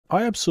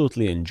I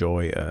absolutely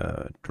enjoy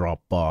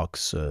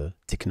Dropbox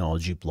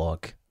technology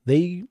blog.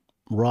 They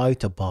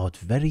write about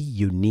very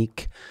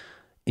unique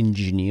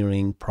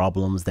engineering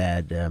problems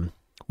that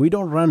we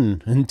don't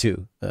run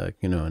into,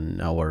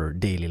 in our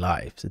daily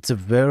lives. It's a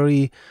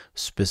very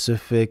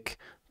specific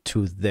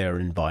to their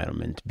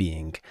environment,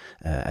 being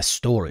a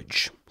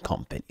storage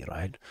company,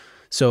 right?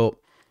 So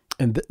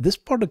in this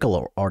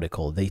particular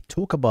article, they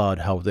talk about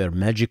how their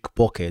Magic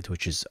Pocket,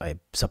 which is, I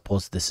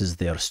suppose this is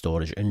their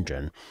storage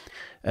engine,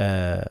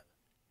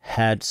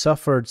 had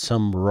suffered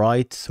some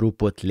write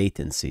throughput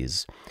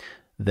latencies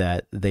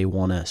that they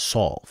want to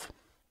solve.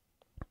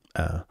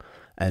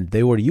 And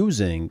they were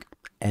using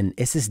an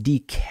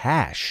SSD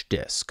cache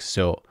disk.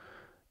 So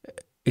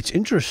it's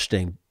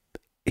interesting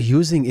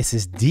using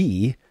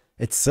SSD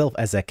itself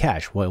as a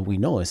cache. Well, we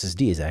know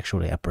SSD is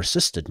actually a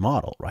persistent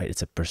model, right?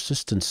 It's a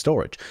persistent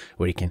storage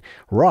where you can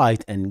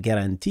write and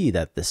guarantee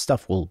that the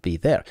stuff will be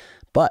there.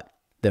 But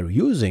they're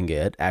using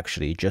it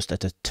actually just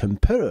as a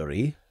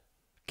temporary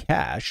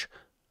cache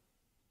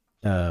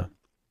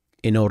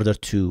in order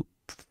to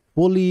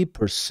fully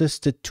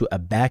persist it to a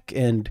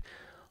backend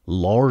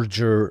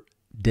larger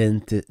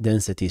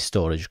density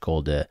storage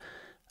called a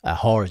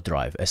hard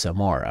drive,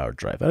 SMR hard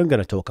drive. I'm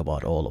going to talk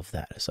about all of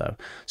that.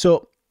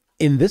 So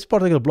in this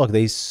particular blog,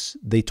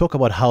 they talk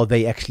about how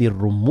they actually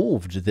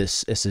removed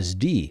this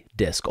SSD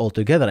disk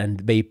altogether and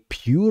they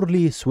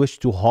purely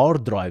switched to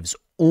hard drives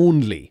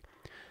only.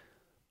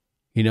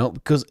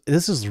 Because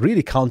this is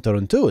really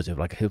counterintuitive.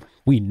 Like,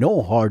 we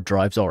know hard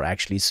drives are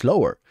actually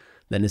slower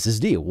than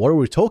SSD. What are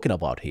we talking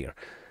about here?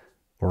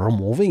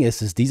 Removing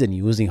SSDs and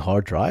using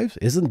hard drives?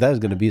 Isn't that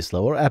going to be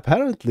slower?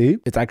 Apparently,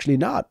 it's actually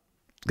not.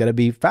 It's going to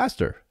be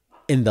faster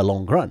in the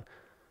long run,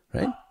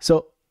 right?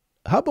 So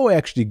how about we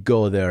actually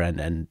go there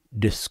and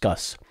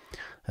discuss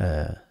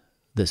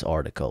this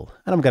article?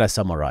 And I'm going to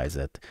summarize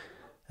it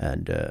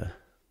and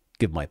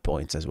give my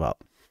points as well.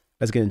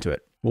 Let's get into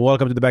it.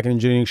 Welcome to the Backend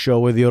Engineering Show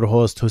with your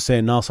host,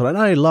 Hussein Nasser. And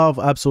I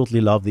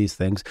absolutely love these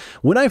things.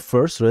 When I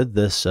first read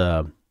this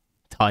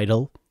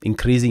title,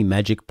 Increasing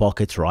Magic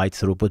Pocket's Write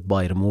Throughput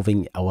by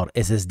Removing Our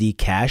SSD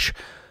Cache,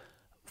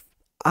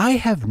 I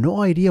have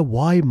no idea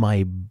why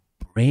my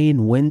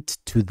brain went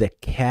to the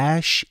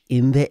cache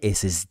in the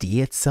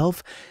SSD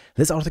itself.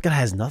 This article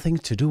has nothing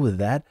to do with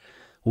that.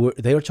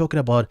 They were talking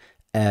about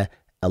a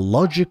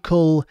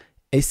logical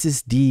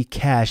SSD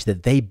cache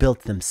that they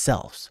built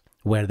themselves,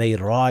 where they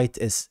write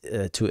to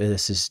an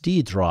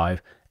SSD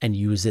drive and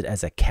use it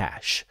as a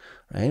cache,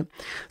 right?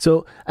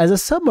 So as a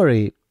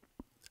summary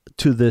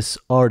to this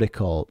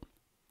article,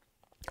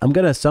 I'm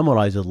going to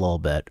summarize it a little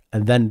bit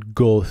and then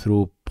go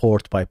through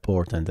port by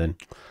port and then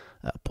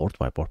part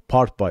by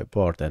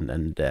part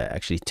and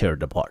actually tear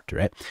it apart,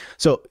 right?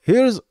 So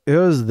here's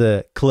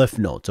the cliff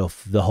notes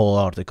of the whole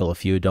article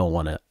if you don't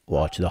want to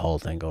watch the whole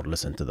thing or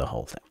listen to the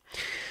whole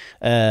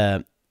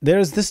thing.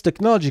 There's this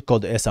technology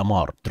called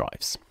SMR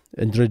Drives,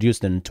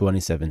 introduced in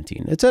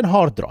 2017. It's a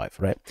hard drive,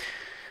 right?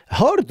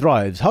 Hard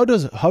drives, how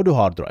do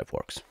hard drive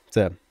works?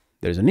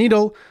 There's a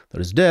needle,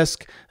 there's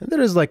disk, and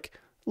there is like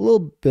a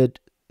little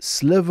bit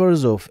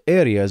slivers of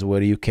areas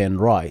where you can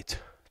write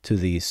to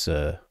these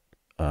to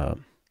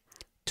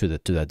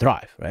the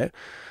drive, right?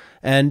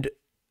 And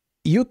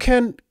you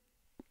can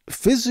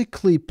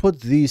physically put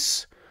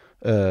these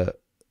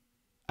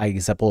I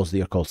suppose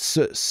they are called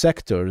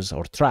sectors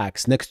or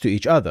tracks next to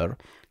each other,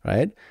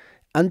 right?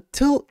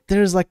 Until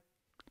there's like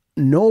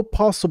no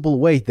possible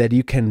way that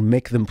you can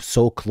make them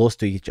so close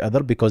to each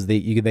other because they're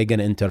going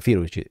to interfere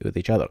with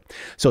each other.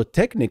 So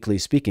technically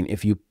speaking,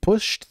 if you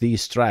pushed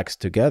these tracks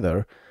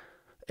together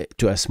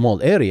to a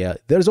small area,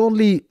 there's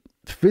only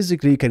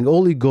physically you can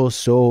only go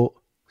so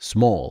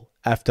small,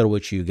 after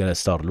which you're going to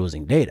start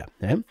losing data.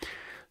 Okay?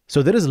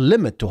 So there is a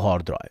limit to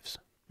hard drives.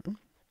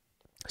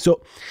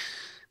 So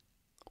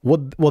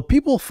what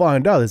people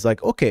find out is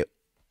like, okay,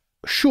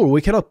 sure,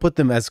 we cannot put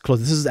them as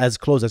close. This is as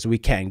close as we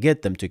can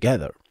get them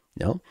together.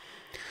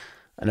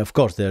 And of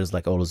course there's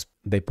like always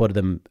they put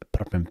them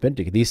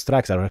perpendicular. These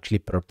tracks are actually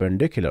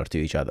perpendicular to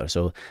each other,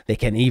 so they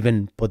can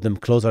even put them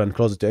closer and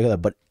closer together,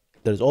 but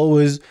there's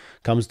always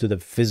comes to the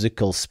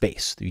physical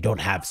space. You don't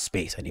have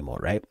space anymore,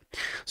 right?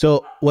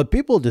 So what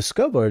people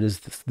discovered is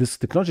this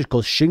technology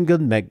called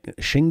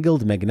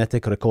shingled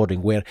magnetic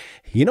recording, where,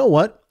 you know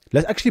what,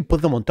 let's actually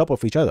put them on top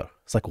of each other.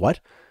 It's like, what?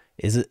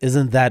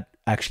 Isn't that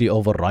actually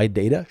override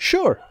data?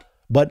 Sure.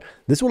 But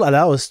this will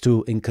allow us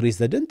to increase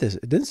the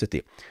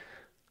density.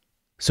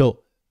 So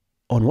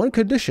on one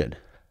condition,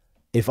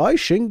 if I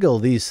shingle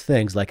these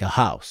things like a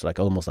house, like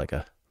almost like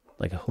a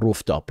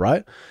rooftop,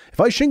 right? If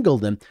I shingle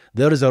them,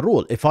 there is a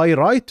rule. If I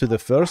write to the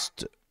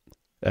first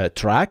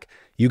track,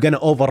 you're going to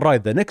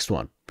override the next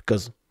one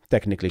because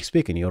technically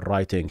speaking, you're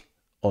writing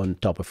on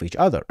top of each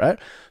other, right?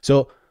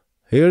 So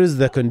here is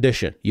the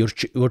condition.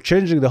 You're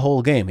changing the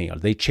whole game here.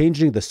 They're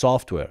changing the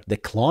software. The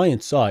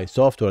client-side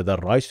software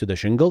that writes to the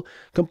shingle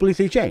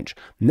completely changed.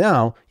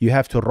 Now you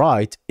have to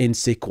write in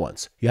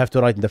sequence. You have to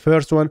write in the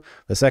first one,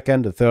 the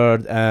second, the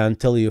third,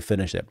 until you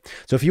finish it.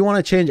 So if you want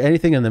to change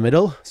anything in the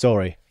middle,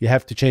 sorry, you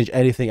have to change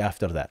anything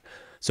after that.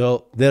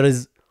 So there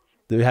is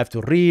You have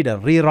to read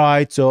and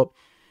rewrite. So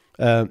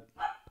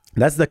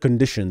that's the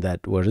condition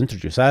that was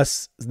introduced.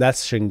 That's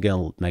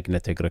single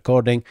magnetic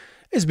recording.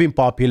 It's been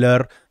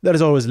popular. There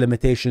is always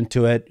limitation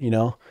to it, you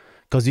know,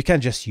 because you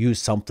can't just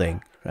use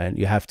something, right?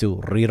 You have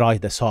to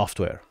rewrite the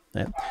software.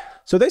 Yeah?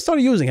 So they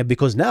started using it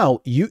because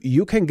now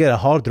you can get a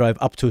hard drive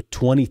up to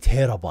 20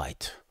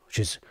 terabyte, which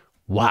is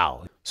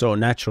wow. So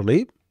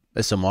naturally,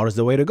 SMR is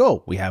the way to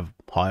go. We have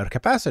higher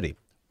capacity,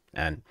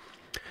 and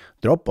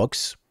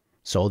Dropbox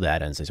saw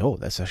that and says, "Oh,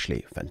 that's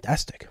actually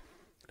fantastic.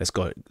 Let's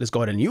go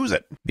ahead and use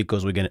it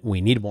because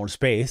we need more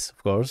space.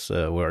 Of course,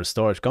 we're a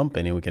storage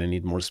company. We're gonna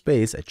need more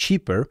space,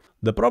 cheaper.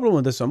 The problem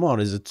with SMR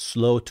is it's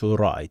slow to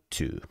write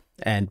too,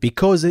 and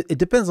because it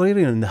depends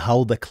really on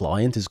how the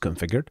client is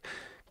configured.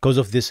 Because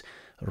of this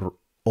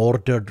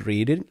ordered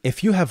reading,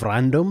 if you have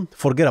random,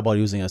 forget about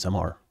using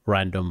SMR,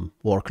 random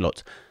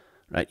workloads,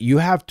 right? You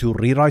have to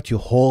rewrite your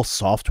whole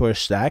software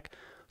stack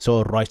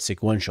so it writes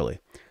sequentially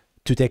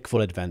to take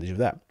full advantage of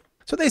that.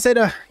 So they said,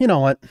 you know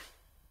what?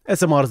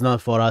 SMR is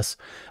not for us.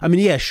 I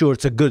mean, yeah, sure,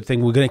 it's a good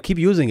thing. We're going to keep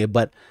using it,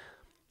 but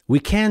we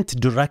can't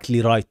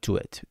directly write to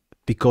it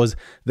because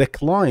the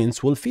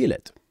clients will feel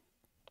it,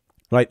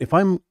 right? If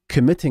I'm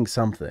committing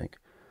something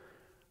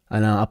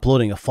and I'm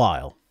uploading a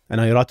file and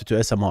I write it to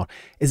SMR,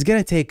 it's going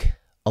to take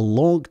a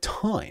long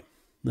time,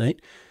 right?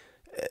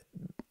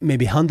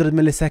 Maybe 100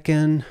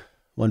 millisecond,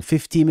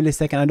 150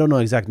 millisecond. I don't know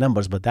exact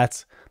numbers, but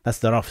that's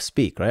the rough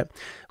speak, right?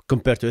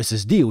 Compared to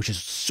SSD, which is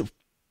so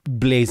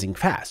blazing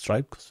fast,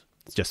 right? Because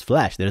it's just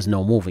flash. There's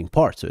no moving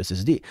parts to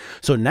SSD.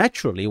 So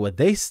naturally, what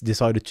they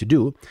decided to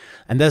do,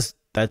 and that's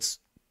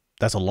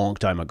a long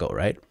time ago,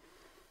 right?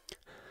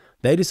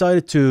 They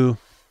decided to,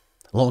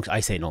 I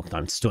say long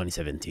time, it's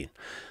 2017.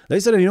 They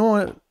said, you know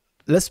what?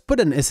 Let's put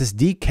an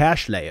SSD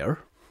cache layer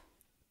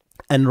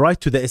and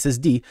write to the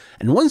SSD.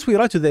 And once we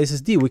write to the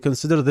SSD, we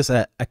consider this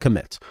a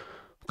commit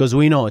because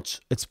we know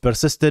it's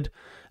persisted.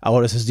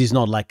 Our SSD is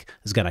not like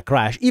it's going to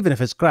crash. Even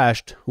if it's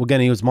crashed, we're going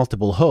to use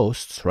multiple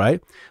hosts,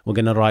 right? We're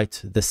going to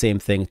write the same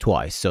thing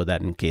twice so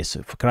that in case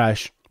of a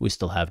crash, we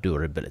still have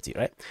durability,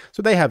 right?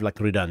 So they have like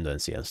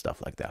redundancy and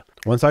stuff like that.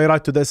 Once I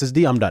write to the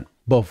SSD, I'm done.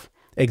 Both.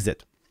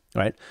 Exit,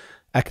 right?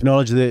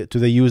 Acknowledge to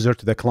the user,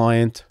 to the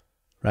client,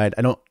 right?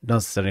 I don't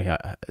necessarily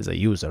as a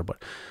user,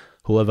 but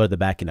whoever the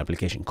backend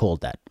application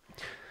called that.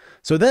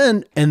 So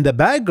then in the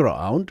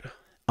background,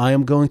 I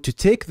am going to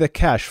take the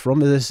cache from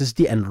the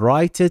SSD and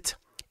write it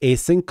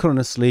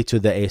asynchronously to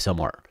the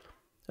ASMR,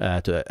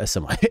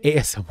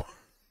 ASMR.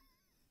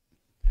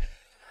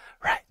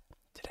 Right.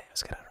 Today I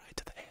was gonna write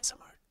to the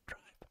ASMR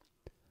drive.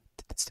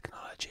 This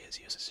technology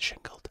uses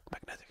shingled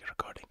magnetic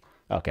recording.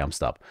 Okay, I'm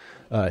stopped.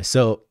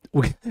 So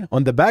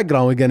on the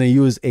background, we're gonna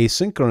use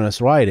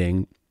asynchronous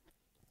writing,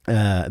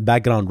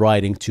 background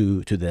writing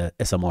to the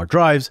SMR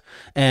drives,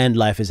 and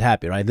life is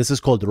happy, right? This is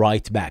called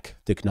WriteBack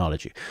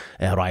technology,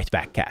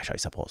 WriteBack cache, I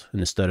suppose,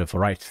 instead of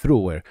write through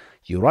where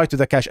you write to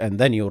the cache and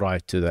then you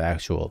write to the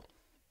actual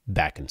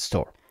backend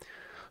store.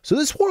 So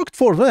this worked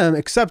for them,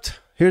 except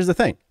here's the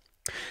thing.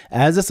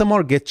 As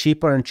SMR get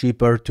cheaper and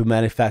cheaper to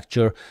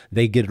manufacture,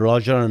 they get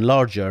larger and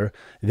larger.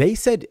 They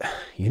said,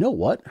 you know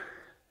what?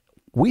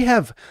 We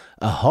have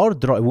a hard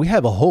drive, we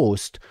have a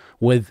host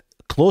with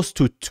close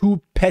to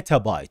 2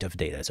 petabyte of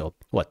data. So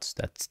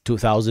that's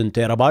 2000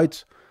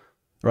 terabytes,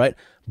 right?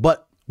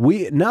 But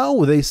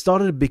now they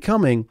started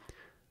becoming,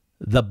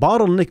 the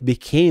bottleneck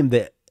became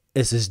the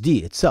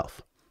SSD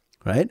itself,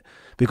 right?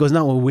 Because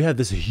now we have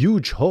this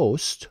huge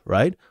host,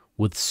 right?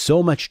 With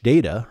so much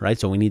data, right?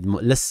 So we need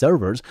less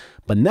servers,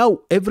 but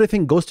now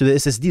everything goes to the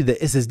SSD. The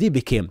SSD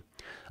became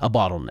a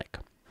bottleneck.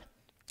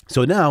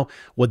 So now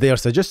what they are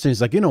suggesting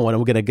is like, you know what,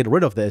 we're going to get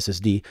rid of the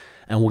SSD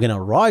and we're going to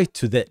write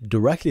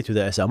directly to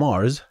the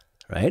SMRs,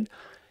 right?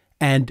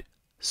 And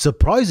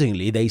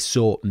surprisingly, they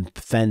saw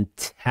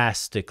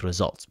fantastic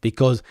results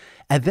because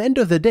at the end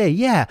of the day,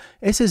 yeah,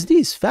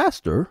 SSD is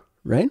faster,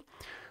 right?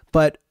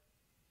 But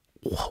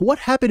what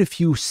happened if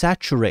you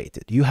saturate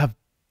it? You have,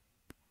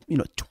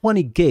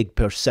 20 gig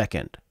per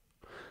second.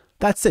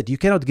 That's it. You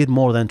cannot get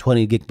more than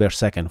 20 gig per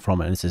second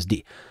from an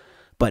SSD.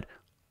 But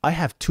I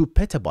have 2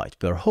 petabytes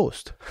per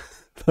host.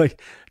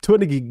 Like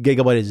 20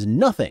 gigabyte is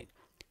nothing.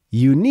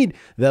 You need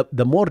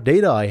the more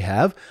data I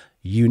have,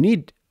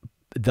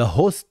 the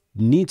host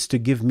needs to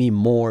give me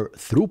more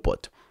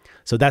throughput.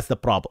 So that's the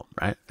problem,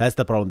 right? That's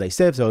the problem they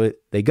saved. So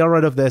they got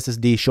rid of the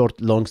SSD,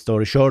 long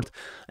story short,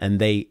 and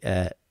they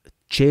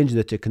changed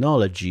the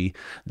technology,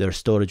 their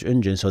storage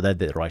engine, so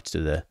that it writes to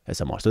the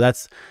SMR.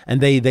 So and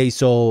they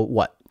saw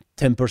what,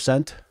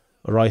 10%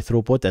 write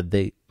throughput at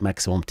the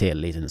maximum tail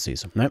latency,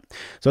 right?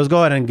 So let's go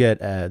ahead and get,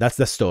 that's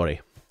the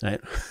story, right?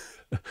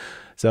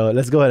 So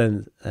let's go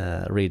ahead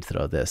and read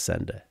through this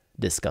and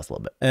discuss a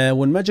little bit.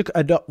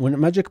 When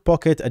Magic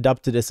Pocket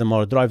adopted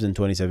SMR drives in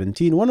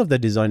 2017, one of the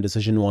design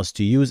decisions was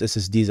to use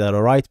SSDs as a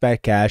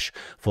write-back cache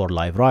for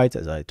live writes,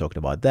 as I talked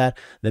about that.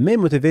 The main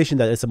motivation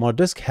that SMR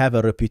disks have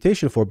a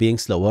reputation for being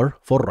slower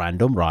for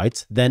random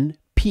writes than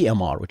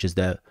PMR, which is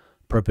the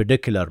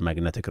perpendicular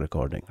magnetic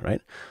recording,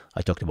 right?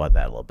 I talked about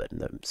that a little bit in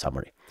the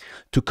summary.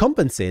 To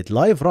compensate,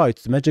 live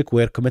writes Magic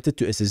were committed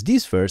to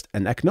SSDs first,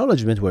 and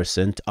acknowledgement were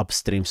sent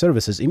upstream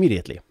services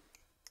immediately.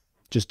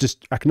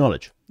 Just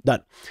acknowledge.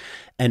 Done.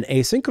 An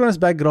asynchronous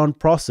background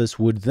process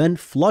would then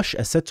flush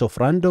a set of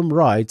random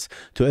writes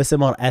to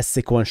SMR as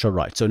sequential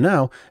writes. So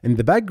now, in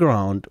the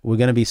background, we're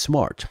going to be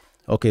smart.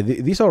 Okay,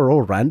 these are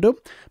all random,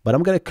 but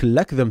I'm going to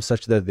collect them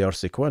such that they are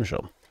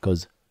sequential,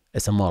 because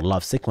SMR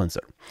loves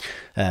sequencer.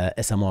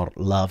 SMR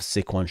loves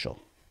sequential.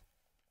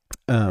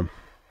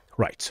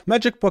 Right.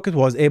 Magic Pocket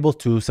was able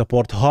to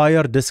support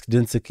higher disk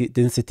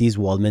densities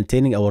while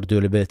maintaining our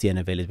durability and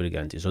availability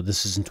guarantee. So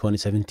this is in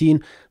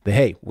 2017. But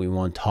hey, we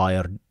want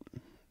higher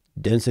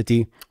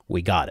density.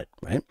 We got it,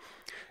 right?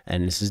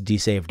 And SSD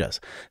saved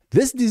us.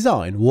 This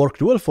design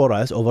worked well for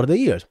us over the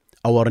years.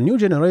 Our new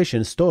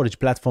generation storage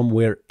platform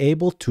were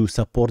able to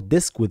support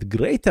disk with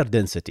greater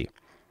density,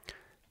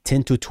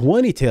 10 to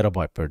 20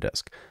 terabyte per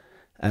disk.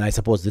 And I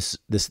suppose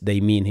this they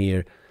mean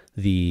here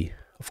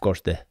of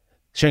course the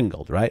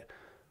shingled, right?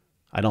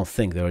 I don't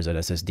think there is an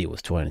SSD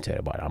with 20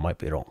 terabyte. I might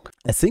be wrong.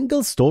 A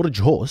single storage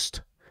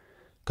host,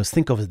 because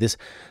think of this,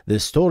 the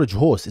storage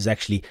host is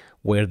actually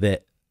where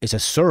it's a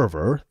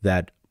server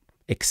that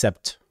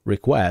accepts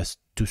requests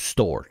to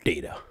store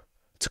data.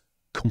 It's a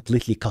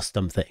completely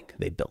custom thing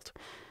they built.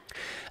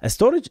 A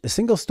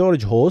single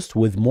storage host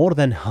with more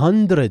than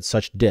 100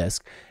 such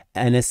disks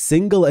and a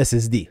single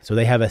SSD. So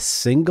they have a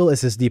single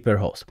SSD per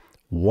host,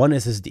 one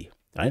SSD,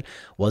 right?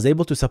 Was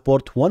able to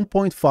support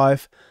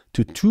 1.5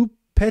 to 2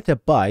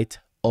 petabyte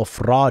of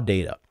raw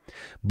data.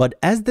 But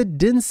as the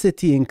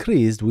density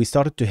increased, we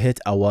started to hit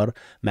our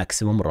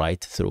maximum write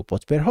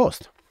throughput per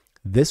host.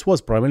 This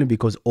was primarily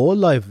because all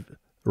live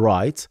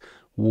writes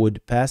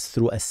would pass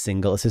through a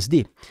single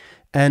SSD.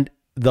 And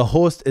the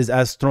host is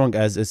as strong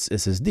as its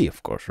SSD,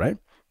 of course, right?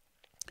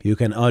 You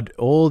can add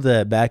all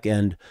the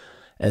backend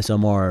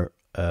SMR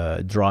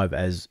drive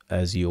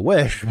as you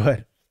wish,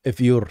 but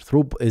if your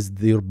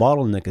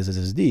bottleneck is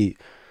SSD,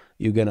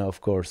 you're gonna,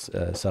 of course,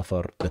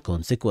 suffer the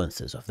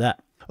consequences of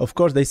that. Of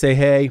course, they say,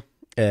 hey,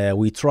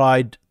 we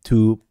tried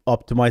to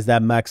optimize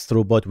that max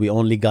throughput. We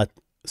only got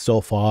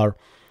so far.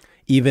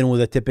 Even with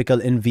a typical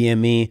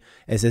NVMe,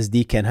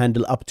 SSD can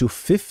handle up to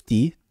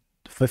 15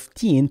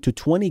 to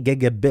 20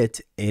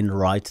 gigabit in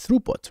write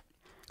throughput.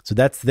 So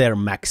that's their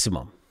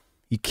maximum.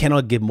 You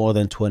cannot give more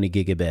than 20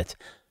 gigabit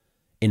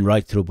in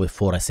write throughput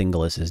for a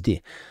single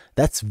SSD.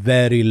 That's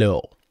very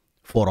low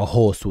for a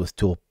host with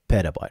 2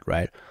 petabyte,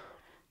 right?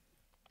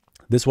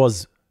 This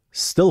was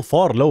still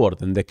far lower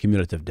than the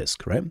cumulative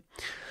disk, right?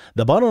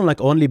 The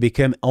bottleneck only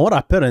became more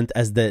apparent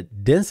as the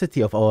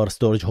density of our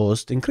storage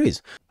host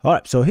increased. All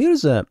right, so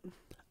here's a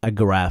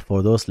graph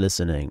for those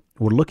listening.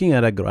 We're looking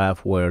at a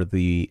graph where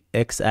the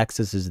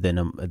x-axis is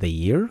the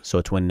year,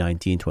 so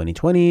 2019,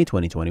 2020,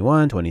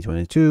 2021,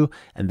 2022,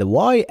 and the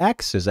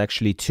y-axis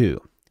actually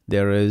two.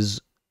 There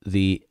is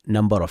the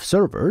number of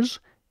servers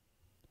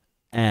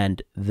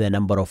and the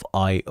number of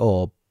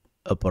I/O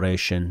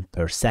operation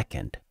per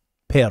second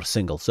per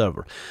single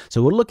server.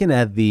 So we're looking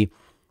at in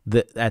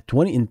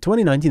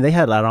 2019 they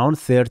had around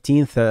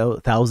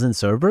 13,000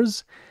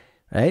 servers,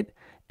 right?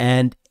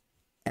 And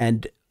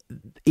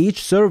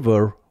each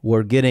server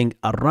were getting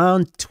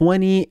around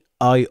 20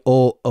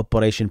 I/O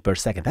operation per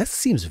second. That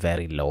seems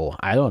very low.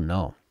 I don't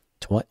know.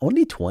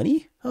 Only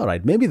 20? All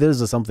right, maybe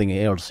there's something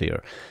else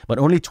here, but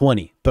only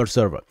 20 per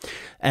server.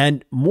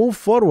 And move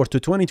forward to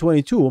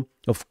 2022,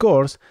 of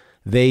course,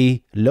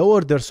 they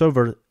lowered their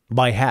server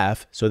by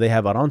half, so they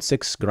have around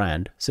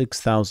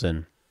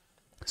 6,000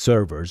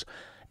 servers,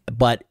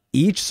 but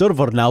each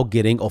server now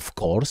getting, of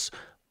course,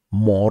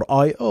 more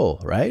I/O,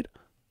 right?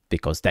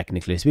 Because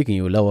technically speaking,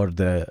 you lower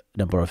the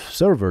number of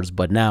servers,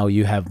 but now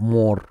you have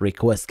more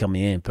requests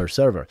coming in per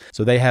server.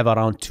 So they have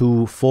around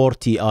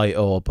 240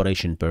 I/O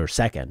operation per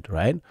second,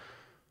 right?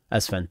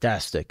 That's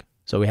fantastic.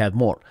 So we have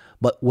more.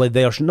 But what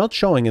they are not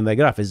showing in the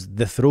graph is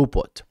the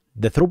throughput.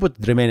 The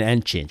throughput remained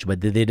unchanged,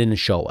 but they didn't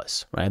show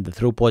us, right? The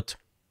throughput,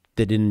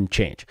 they didn't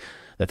change.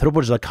 The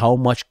throughput is like how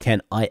much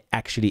can I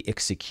actually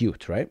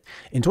execute, right?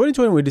 In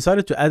 2020, we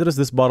decided to address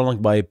this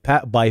bottleneck by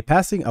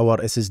bypassing our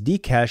SSD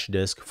cache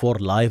disk for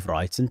live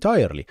writes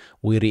entirely.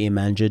 We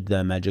reimagined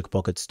the Magic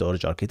Pocket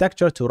storage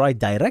architecture to write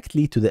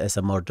directly to the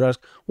SMR drives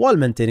while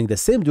maintaining the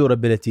same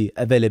durability,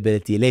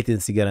 availability,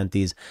 latency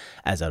guarantees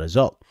as a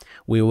result.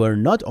 We were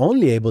not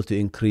only able to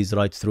increase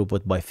write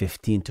throughput by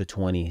 15 to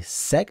 20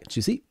 seconds,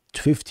 you see,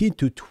 15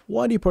 to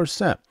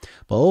 20%,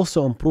 but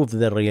also improve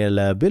the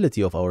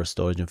reliability of our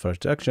storage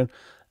infrastructure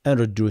and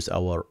reduce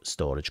our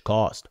storage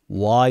cost.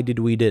 Why did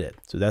we do it?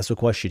 So that's the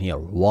question here.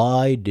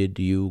 Why did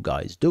you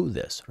guys do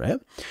this, right?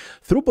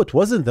 Throughput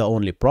wasn't the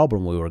only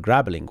problem we were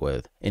grappling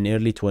with. In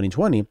early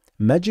 2020,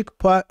 Magic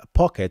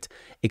Pocket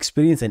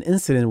experienced an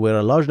incident where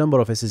a large number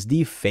of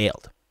SSD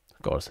failed.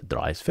 Of course,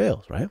 drives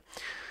failed, right?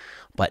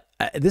 But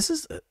this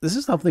is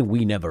something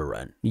we never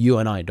run. You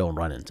and I don't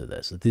run into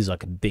this. These are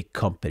like big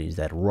companies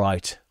that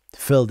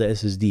fill the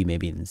SSD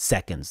maybe in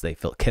seconds. They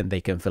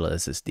can fill an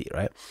SSD,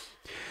 right?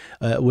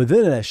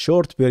 Within a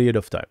short period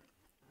of time.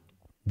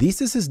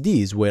 These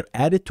SSDs were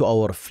added to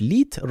our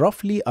fleet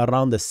roughly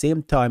around the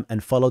same time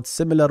and followed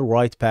similar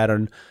write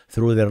pattern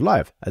through their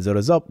life. As a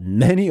result,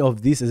 many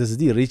of these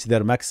SSDs reached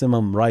their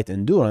maximum write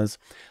endurance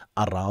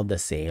around the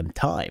same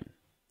time.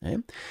 Okay?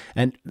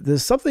 And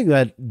there's something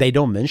that they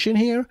don't mention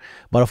here,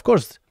 but of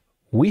course,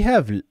 we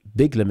have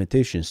big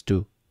limitations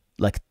to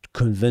like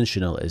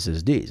conventional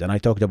SSDs. And I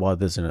talked about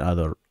this in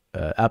other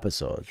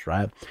episodes,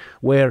 right?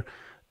 Where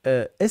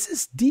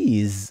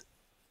SSDs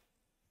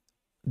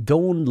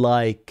don't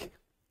like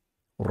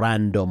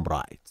random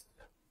writes.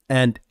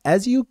 And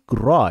as you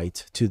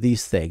write to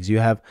these things, you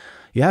have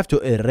to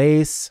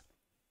erase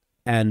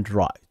and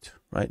write,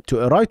 right?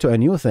 To write to a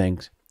new thing,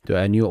 to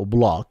a new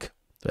block,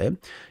 okay?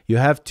 You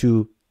have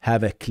to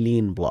have a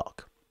clean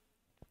block.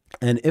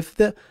 And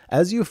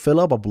as you fill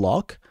up a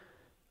block,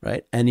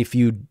 right? And if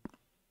you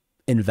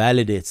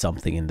invalidate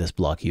something in this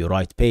block, you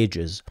write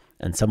pages,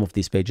 and some of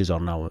these pages are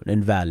now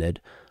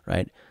invalid,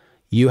 right?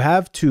 You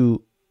have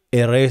to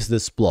erase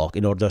this block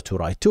in order to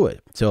write to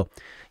it. So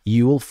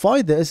you will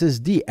find the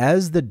SSD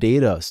as the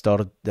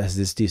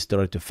SSD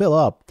started to fill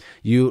up,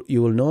 you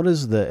will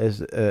notice the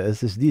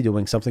SSD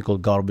doing something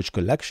called garbage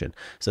collection.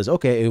 It says,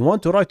 okay, I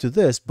want to write to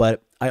this,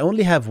 but I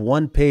only have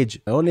one page.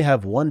 I only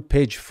have one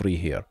page free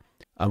here.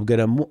 I'm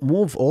gonna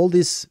move all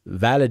this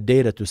valid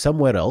data to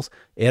somewhere else,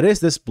 erase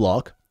this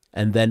block,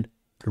 and then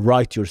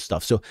write your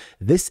stuff. So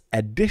this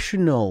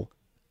additional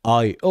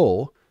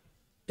I/O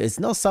is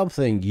not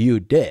something you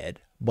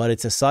did, but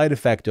it's a side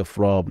effect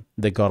from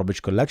the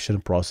garbage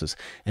collection process.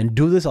 And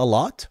do this a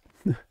lot,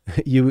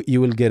 you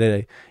will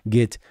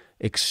get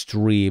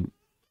extreme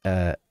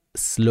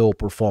slow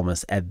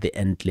performance at the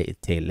end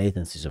tail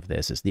latencies of the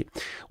SSD.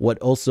 What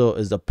also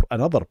is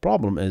another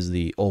problem is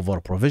the over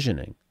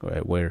provisioning,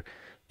 right? Where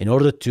in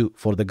order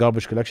for the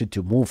garbage collection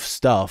to move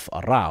stuff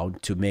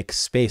around to make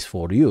space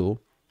for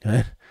you,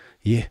 right?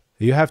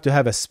 You have to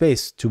have a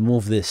space to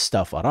move this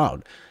stuff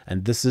around.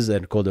 And this is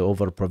called the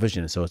over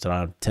provision. So it's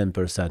around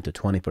 10% to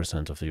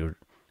 20% of your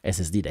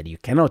SSD that you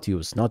cannot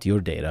use, not your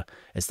data,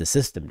 it's the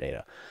system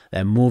data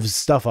that moves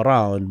stuff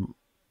around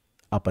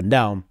up and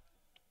down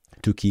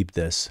to keep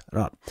this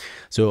around.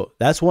 So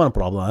that's one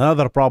problem.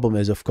 Another problem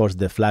is, of course,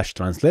 the flash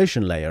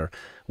translation layer,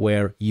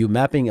 where you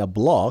mapping a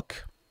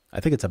block, I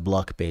think it's a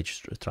block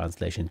page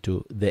translation,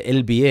 to the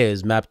LBA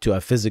is mapped to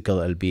a physical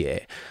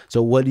LBA.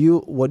 So what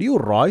you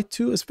write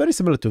to is very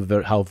similar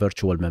to how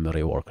virtual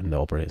memory works in the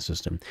operating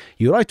system.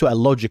 You write to a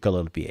logical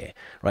LBA,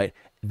 right?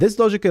 This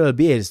logical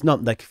LBA is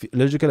not like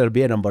logical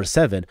LBA number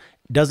 7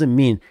 doesn't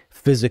mean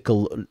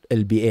physical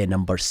LBA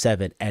number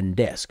 7 and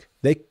disk.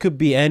 They could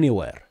be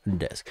anywhere in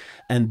disk.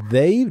 And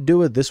they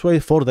do it this way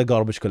for the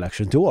garbage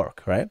collection to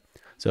work, right?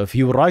 So if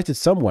you write it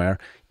somewhere,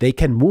 they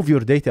can move your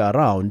data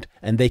around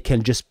and they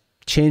can just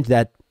change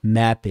that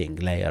mapping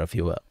layer, if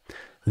you will.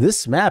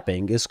 This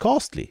mapping is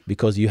costly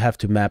because you have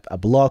to map a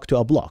block to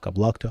a block, a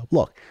block to a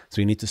block.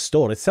 So you need to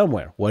store it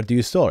somewhere. Where do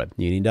you store it?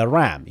 You need a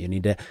RAM, you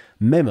need a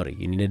memory,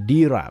 you need a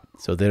DRAM.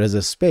 So there is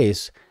a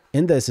space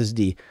in the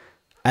SSD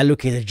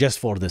allocated just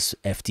for this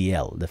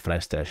FTL, the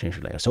flash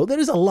translation layer. So there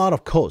is a lot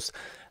of cost.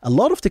 A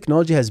lot of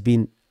technology has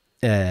been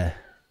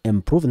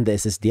improved in the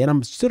SSD, and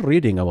I'm still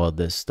reading about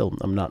this. Still,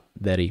 I'm not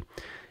very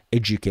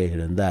educated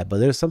in that, but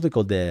there's something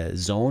called the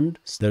zoned.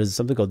 There's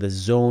something called the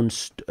zoned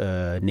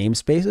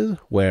namespaces,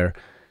 where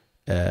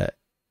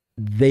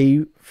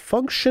they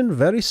function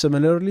very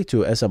similarly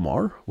to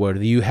SMR, where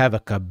you have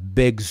a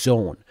big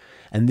zone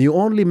and you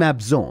only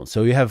map zones.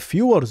 So you have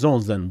fewer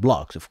zones than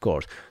blocks, of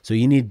course. So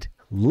you need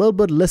a little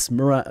bit less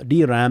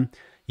DRAM.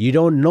 You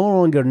no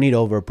longer need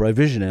over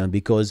provisioning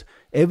because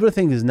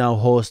everything is now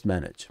host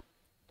managed.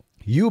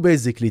 You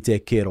basically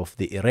take care of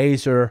the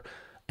eraser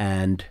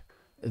and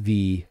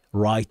the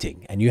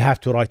writing, and you have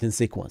to write in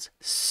sequence.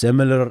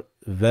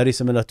 Very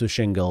similar to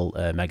shingle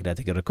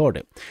magnetic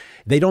recording.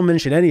 They don't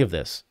mention any of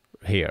this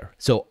here.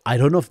 So I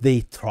don't know if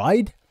they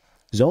tried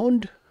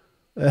zoned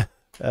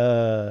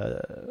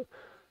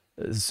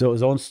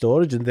zone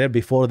storage in there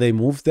before they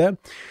moved there.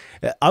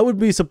 I would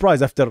be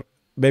surprised after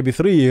maybe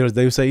 3 years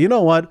they would say, you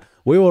know what,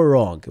 we were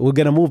wrong. We're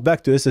going to move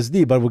back to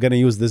SSD, but we're going to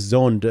use this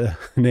zoned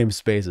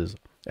namespaces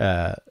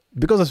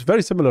because it's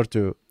very similar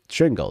to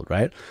shingle,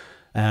 right?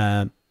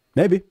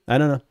 Maybe, I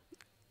don't know.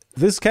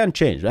 This can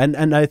change,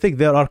 and I think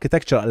their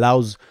architecture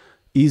allows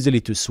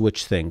easily to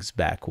switch things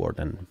backward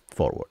and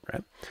forward,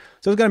 right?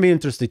 So it's going to be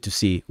interesting to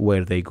see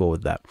where they go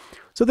with that.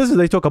 So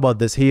they talk about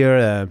this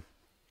here.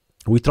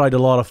 We tried a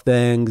lot of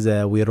things.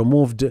 We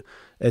removed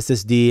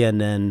SSD,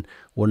 and then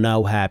we're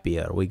now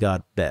happier. We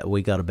got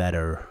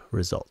better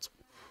results.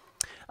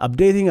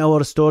 Updating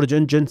our storage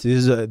engine.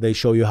 They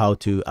show you how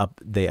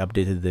they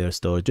updated their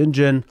storage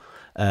engine.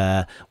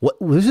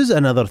 This is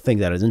another thing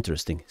that is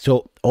interesting.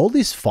 So all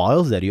these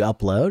files that you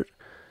upload,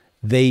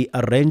 they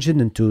arrange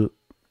it into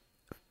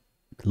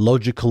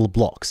logical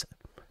blocks.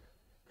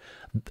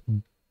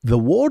 The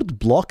word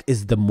block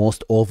is the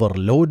most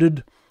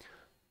overloaded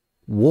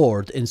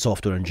word in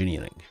software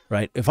engineering,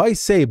 right? If I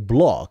say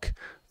block,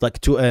 like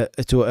to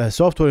a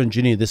software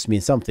engineer, this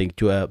means something.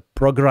 To a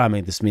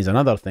programming, this means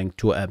another thing.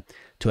 To an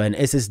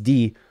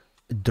SSD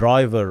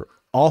driver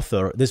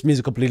author, this means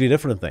a completely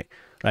different thing,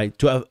 right?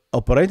 To an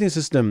operating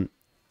system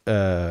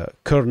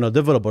kernel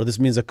developer, this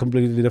means a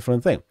completely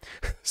different thing.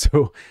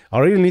 So I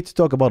really need to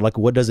talk about like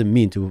what does it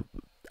mean to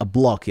a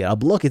block here. A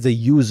block is a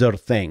user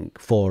thing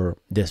for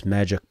this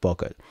magic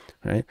pocket,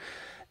 right?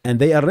 And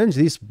they arrange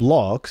these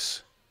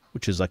blocks,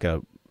 which is like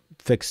a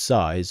fixed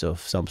size of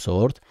some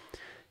sort,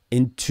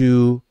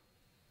 into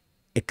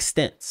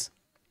extents,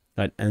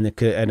 right? And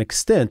an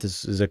extent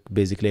is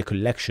basically a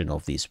collection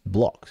of these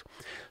blocks.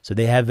 So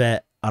they have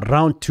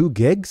around 2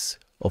 gigs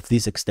of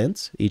these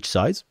extents each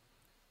size,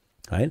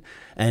 right?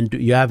 And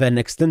you have an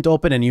extent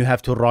open and you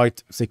have to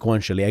write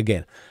sequentially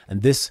again.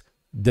 And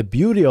the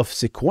beauty of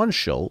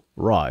sequential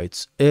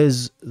writes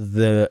is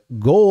the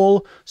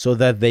goal so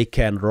that they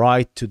can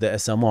write to the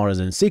SMRs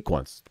in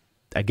sequence.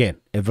 Again,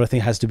 everything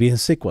has to be in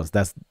sequence.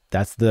 That's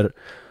the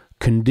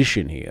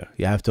condition here.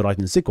 You have to write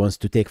in sequence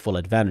to take full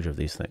advantage of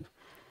these things.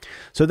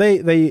 So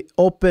they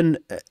open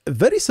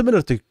very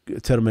similar to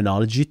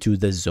terminology to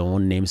the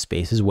zone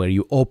namespaces, where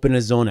you open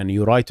a zone and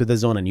you write to the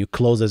zone and you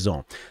close a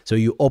zone. So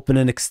you open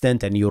an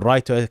extent and you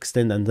write to an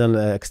extent until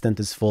the extent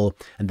is full,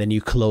 and then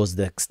you close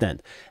the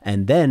extent.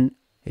 And then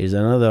here's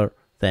another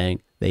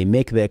thing: they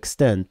make the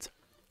extent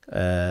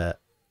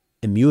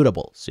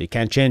immutable, so you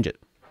can't change it.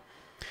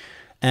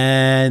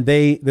 And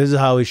this is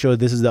how we show.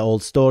 This is the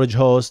old storage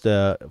host.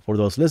 For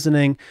those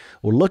listening,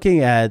 we're looking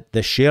at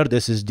the shared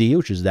SSD,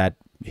 which is that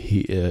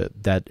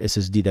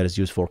SSD that is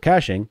used for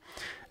caching,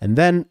 and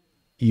then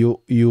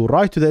you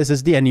write to the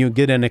SSD and you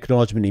get an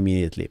acknowledgement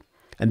immediately.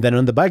 And then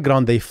on the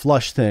background, they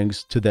flush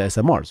things to the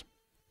SMRs.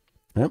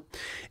 Yeah?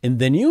 In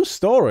the new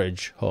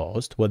storage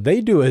host, what they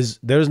do is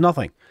there's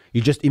nothing.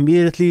 You just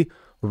immediately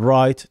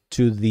write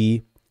to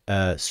the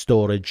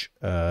storage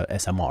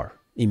SMR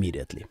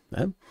immediately.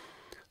 Yeah?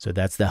 So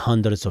that's the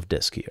hundreds of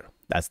disks here.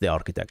 That's the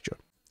architecture.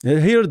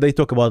 Here they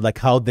talk about like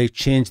how they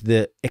change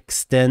the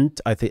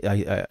extent. I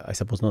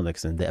suppose not the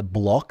extent, the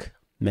block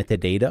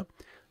metadata,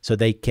 so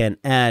they can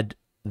add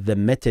the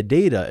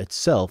metadata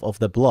itself of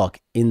the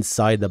block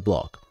inside the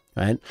block,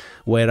 right?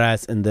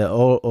 Whereas in the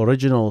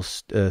original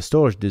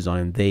storage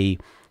design, they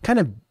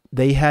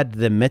had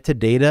the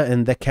metadata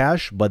in the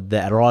cache, but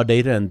the raw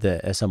data in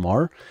the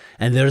SMR,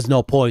 and there's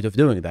no point of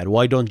doing that.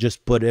 Why don't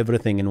just put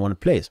everything in one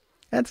place?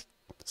 That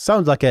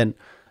sounds like a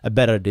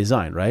better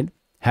design, right?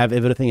 Have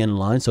everything in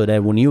line so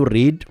that when you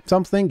read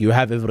something, you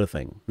have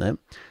everything. Right?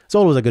 It's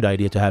always a good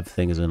idea to have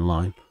things in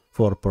line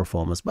for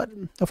performance, but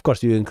of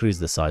course you increase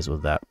the size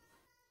with that.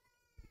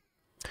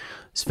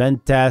 It's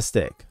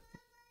fantastic.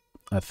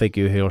 I think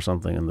you hear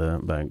something in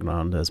the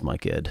background. That's my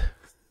kid.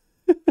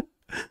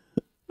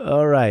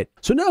 All right.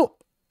 So now,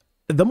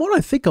 the more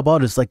I think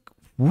about it, it's like,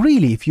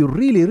 really, if you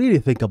really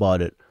think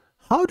about it,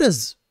 how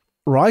does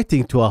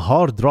writing to a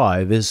hard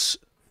drive is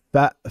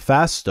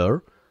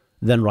faster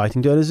than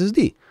writing to an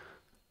SSD?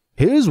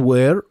 Here's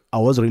where I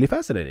was really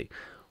fascinated.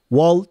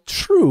 While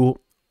true,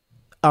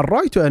 a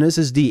write to an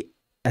SSD,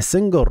 a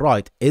single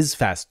write is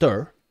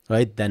faster,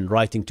 right, than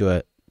writing to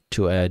a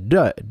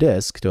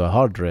disk, to a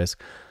hard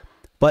disk,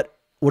 but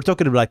we're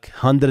talking about like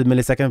 100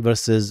 milliseconds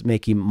versus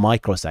making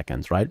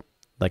microseconds, right?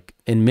 Like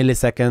in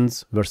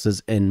milliseconds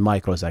versus in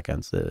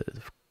microseconds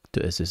to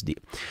SSD.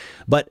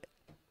 But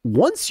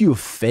once you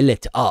fill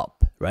it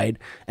up, right,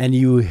 and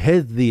you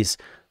hit this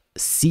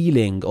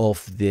ceiling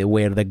of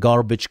where the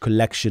garbage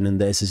collection in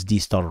the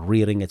SSD start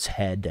rearing its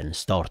head and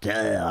start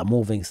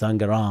moving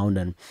things around,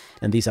 and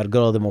these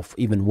algorithm of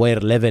even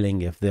wear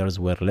leveling, if there's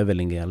wear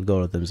leveling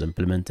algorithms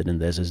implemented in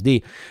the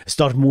SSD,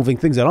 start moving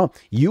things around,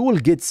 you will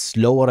get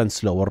slower and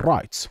slower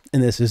writes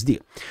in the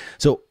SSD.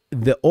 So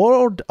the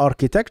old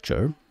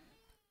architecture,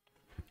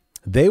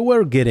 they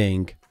were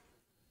getting,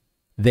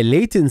 the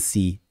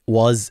latency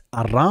was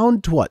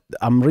around what?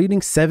 I'm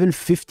reading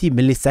 750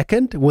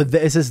 millisecond with the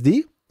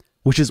SSD,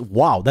 which is,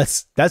 wow,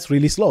 that's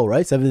really slow,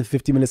 right?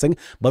 750 milliseconds.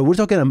 But we're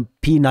talking on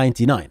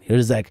P99.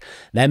 Here's like,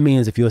 that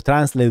means if you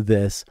translate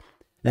this,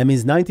 that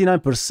means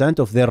 99%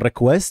 of their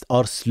requests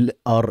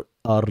are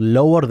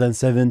lower than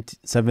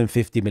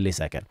 750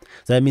 millisecond.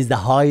 So that means the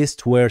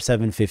highest were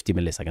 750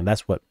 millisecond.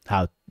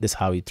 That's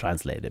how you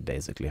translate it,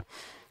 basically.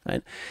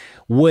 Right?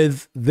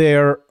 With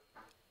their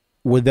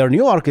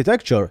new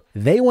architecture,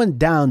 they went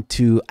down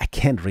to, I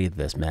can't read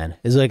this, man.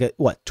 It's like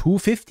what,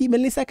 250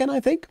 millisecond, I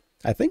think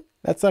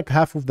that's like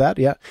half of that.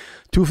 Yeah,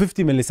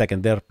 250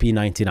 millisecond. They're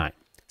P99.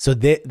 So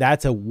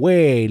that's a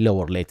way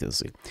lower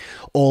latency.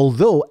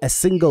 Although a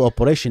single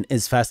operation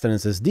is faster in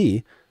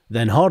SSD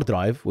than hard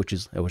drive, which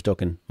is, we're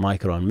talking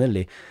micro and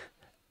milli,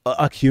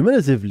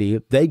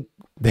 cumulatively,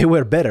 they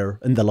were better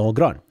in the long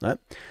run. Right?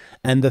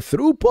 And the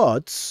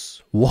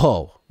throughputs,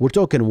 whoa, we're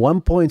talking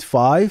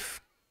 1.5,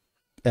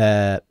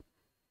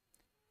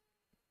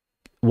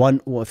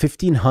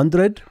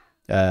 1500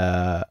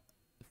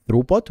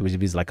 throughput, which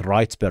is like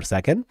writes per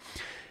second,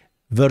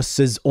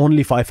 versus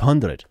only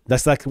 500.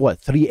 That's like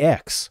what,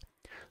 3x.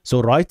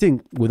 So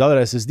writing without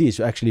an SSD is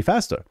actually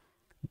faster.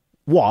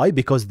 Why?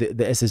 Because the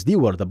SSD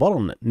were the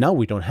bottleneck. Now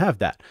we don't have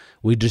that.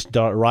 We just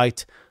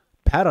write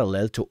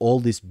parallel to all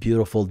these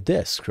beautiful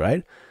disks,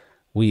 right?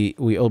 We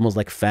almost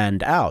like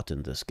fanned out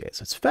in this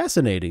case. It's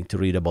fascinating to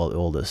read about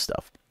all this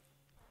stuff.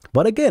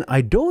 But again,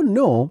 I don't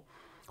know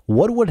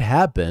what would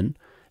happen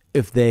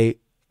if they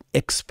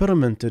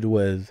experimented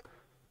with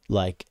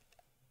like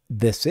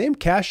the same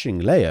caching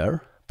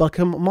layer, but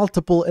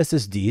multiple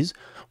SSDs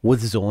with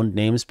zoned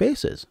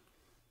namespaces.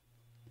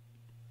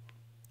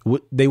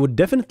 They would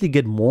definitely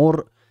get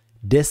more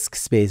disk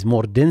space,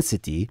 more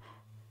density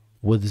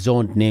with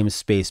zoned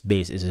namespace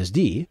based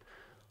SSD,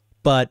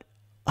 but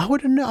I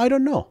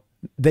don't know.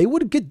 They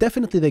would get,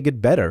 definitely they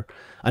get better.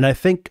 And I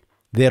think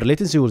their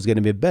latency was going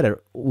to be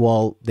better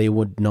while they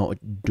would not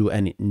do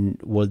any,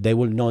 well, they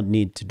will not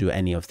need to do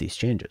any of these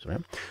changes,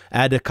 right?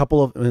 Add a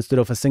couple of, instead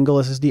of a single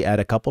SSD, add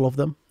a couple of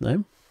them, right?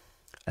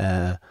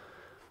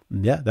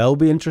 Yeah, that would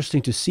be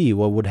interesting to see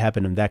what would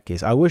happen in that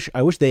case. I wish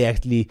they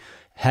actually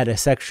had a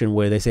section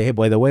where they say, hey,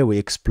 by the way, we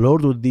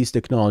explored with these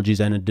technologies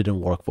and it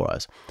didn't work for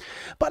us.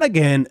 But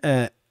again,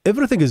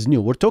 everything is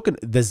new. We're talking,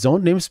 the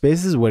zoned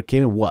namespaces were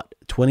came in what,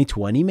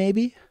 2020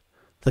 maybe?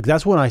 Like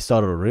that's when I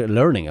started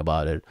learning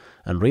about it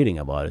and reading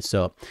about it.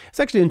 So it's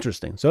actually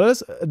interesting. So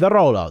that's the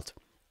rollout.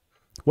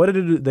 What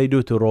did they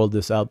do to roll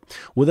this out?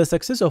 With the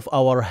success of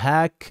our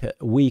Hack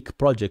Week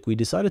project, we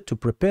decided to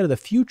prepare the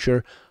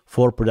future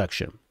for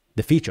production.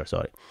 The feature,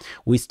 sorry.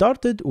 We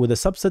started with a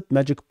subset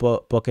Magic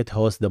Pocket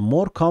host. The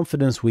more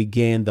confidence we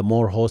gain, the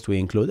more hosts we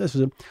include. This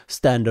is a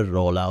standard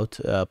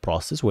rollout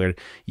process where,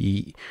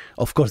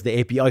 of course, the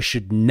API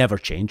should never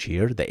change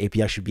here. The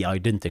API should be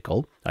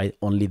identical, right?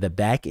 Only the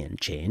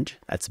backend change.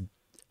 That's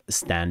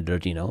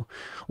standard, you know,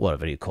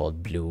 whatever you call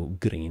it, blue,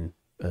 green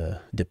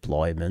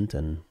deployment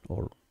and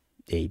or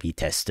A/B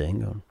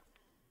testing. Or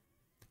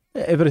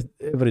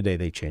every day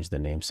they change the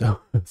name. So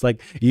it's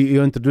like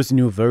you introduce a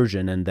new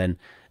version and then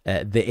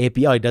the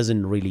API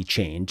doesn't really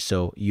change,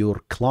 so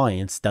your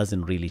clients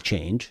doesn't really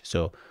change,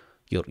 so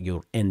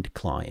your end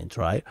client,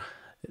 right?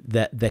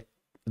 The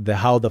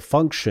how the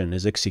function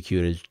is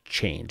executed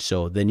change.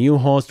 So the new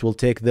host will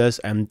take this,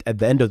 and at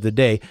the end of the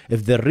day,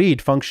 if the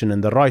read function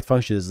and the write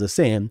function is the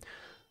same,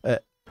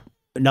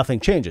 nothing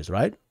changes,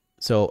 right?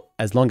 So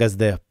as long as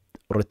the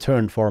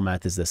return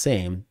format is the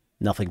same,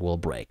 nothing will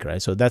break,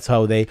 right? So that's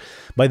how they,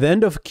 by the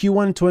end of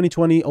Q1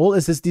 2020, all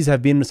SSDs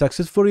have been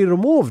successfully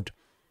removed.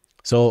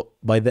 So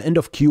by the end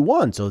of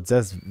Q1, so it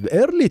says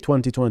early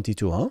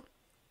 2022, huh?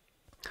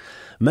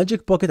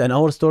 Magic Pocket and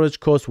our storage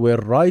costs were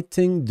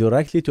writing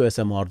directly to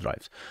SMR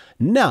drives.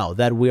 Now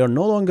that we are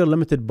no longer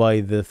limited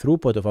by the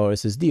throughput of our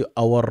SSD,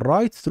 our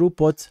write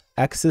throughput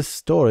access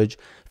storage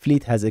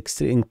fleet has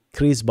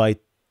increased by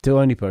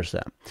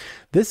 20%.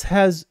 This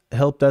has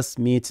helped us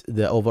meet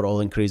the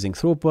overall increasing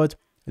throughput,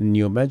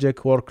 new Magic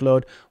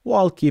workload,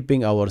 while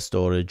keeping our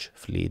storage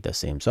fleet the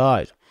same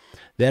size.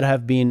 There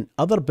have been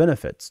other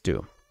benefits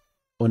too.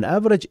 On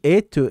average,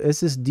 8 to 10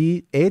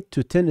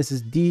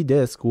 SSD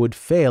disks would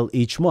fail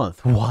each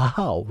month.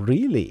 Wow,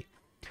 really?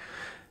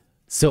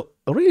 So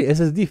really,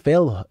 SSD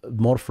fail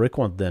more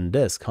frequent than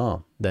disk, huh?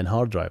 Than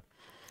hard drive.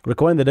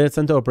 Requiring the data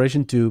center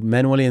operation to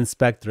manually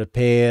inspect,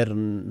 repair,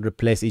 and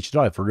replace each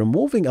drive. For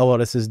removing our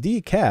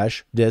SSD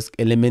cache disk,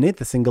 eliminate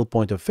the single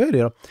point of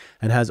failure,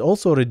 and has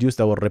also reduced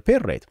our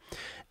repair rate.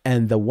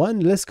 And the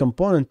one less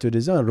component to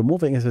design,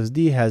 removing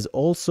SSD has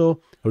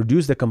also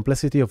reduced the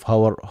complexity of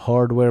our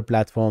hardware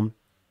platform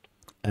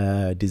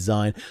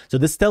design. So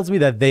this tells me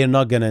that they are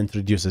not going to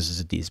introduce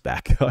SSDs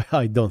back.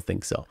 I don't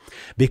think so,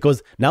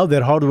 because now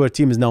their hardware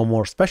team is now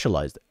more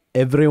specialized.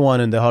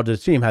 Everyone in the hardware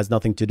team has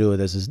nothing to do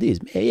with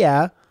SSDs.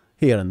 Yeah,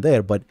 here and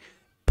there, but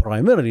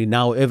primarily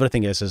now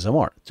everything is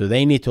SMR. So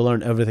they need to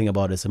learn everything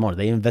about SMR.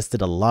 They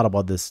invested a lot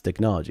about this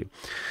technology.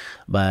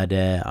 But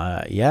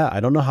yeah, I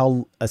don't know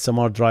how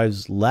SMR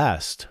drives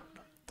last.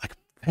 Like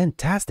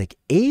fantastic.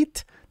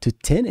 8 to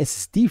 10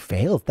 SSD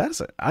fails.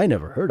 I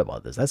never heard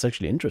about this. That's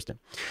actually interesting.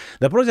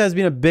 The project has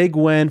been a big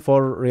win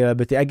for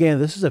reliability. Again,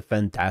 this is a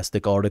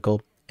fantastic article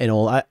and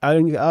all.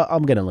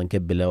 I'm gonna link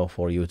it below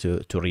for you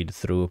to read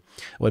through.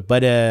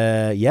 But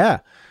yeah,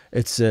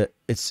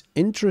 it's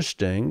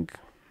interesting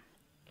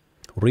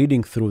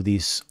reading through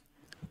these,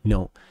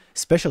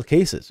 special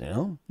cases.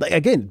 Like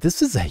again,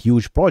 this is a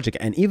huge project,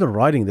 and even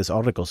writing this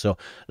article. So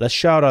let's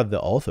shout out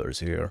the authors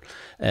here: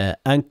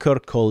 Ankur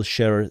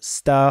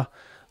Kolshersta,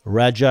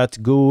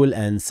 Rajat Gul,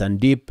 and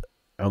Sandeep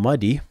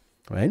Umadi,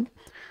 right?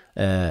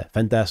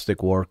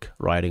 Fantastic work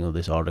writing on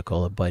this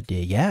article. But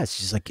yeah, it's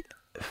just like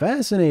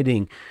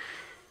fascinating.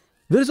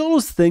 There's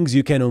always things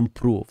you can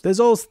improve. There's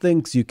always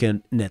things you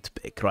can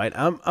nitpick, right?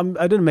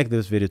 I didn't make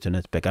this video to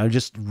nitpick. I'm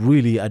just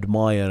really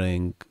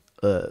admiring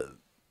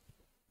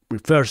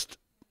first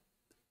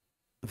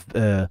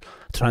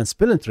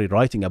transparently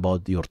writing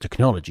about your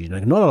technology.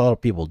 Like not a lot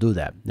of people do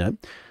that,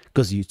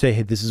 because you say,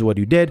 hey, this is what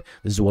you did,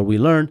 this is what we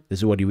learned, this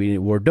is what we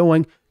were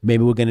doing,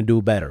 maybe we're going to do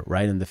better,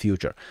 right, in the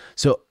future.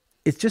 So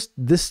it's just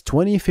this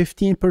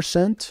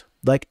 20-15%,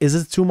 like, is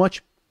it too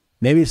much?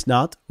 Maybe it's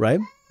not, right,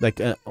 like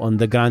on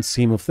the grand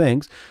scheme of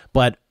things,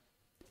 but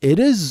it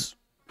is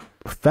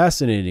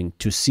fascinating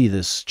to see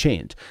this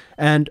change,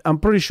 and I'm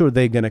pretty sure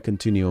they're going to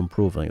continue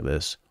improving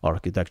this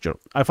architecture.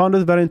 I found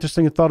it very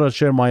interesting. I thought I'd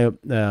share my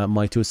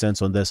my 2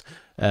 cents on this.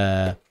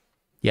 Yeah,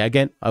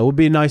 again, it would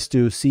be nice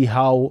to see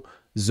how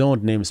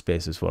zoned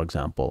namespaces, for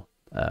example,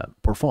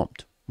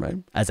 performed, right,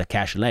 as a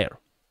cache layer.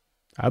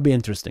 That'd be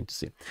interesting to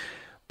see.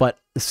 But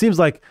it seems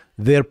like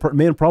their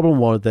main problem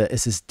was the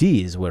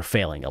SSDs were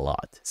failing a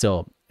lot.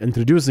 So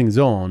introducing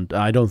zoned,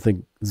 I don't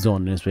think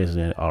zoned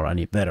namespaces are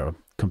any better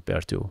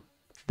compared to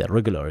the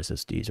regular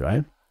SSDs,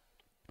 right?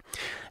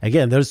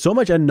 Again, there's so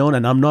much unknown,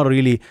 and I'm not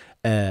really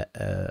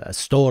a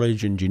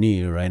storage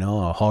engineer right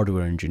now, a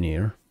hardware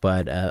engineer,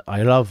 but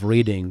I love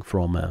reading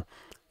from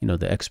you know,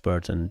 the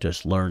experts and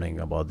just learning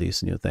about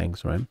these new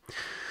things, right?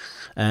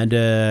 And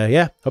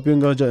yeah, hope you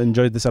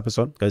enjoyed this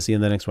episode. Guys, see you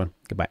in the next one.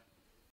 Goodbye.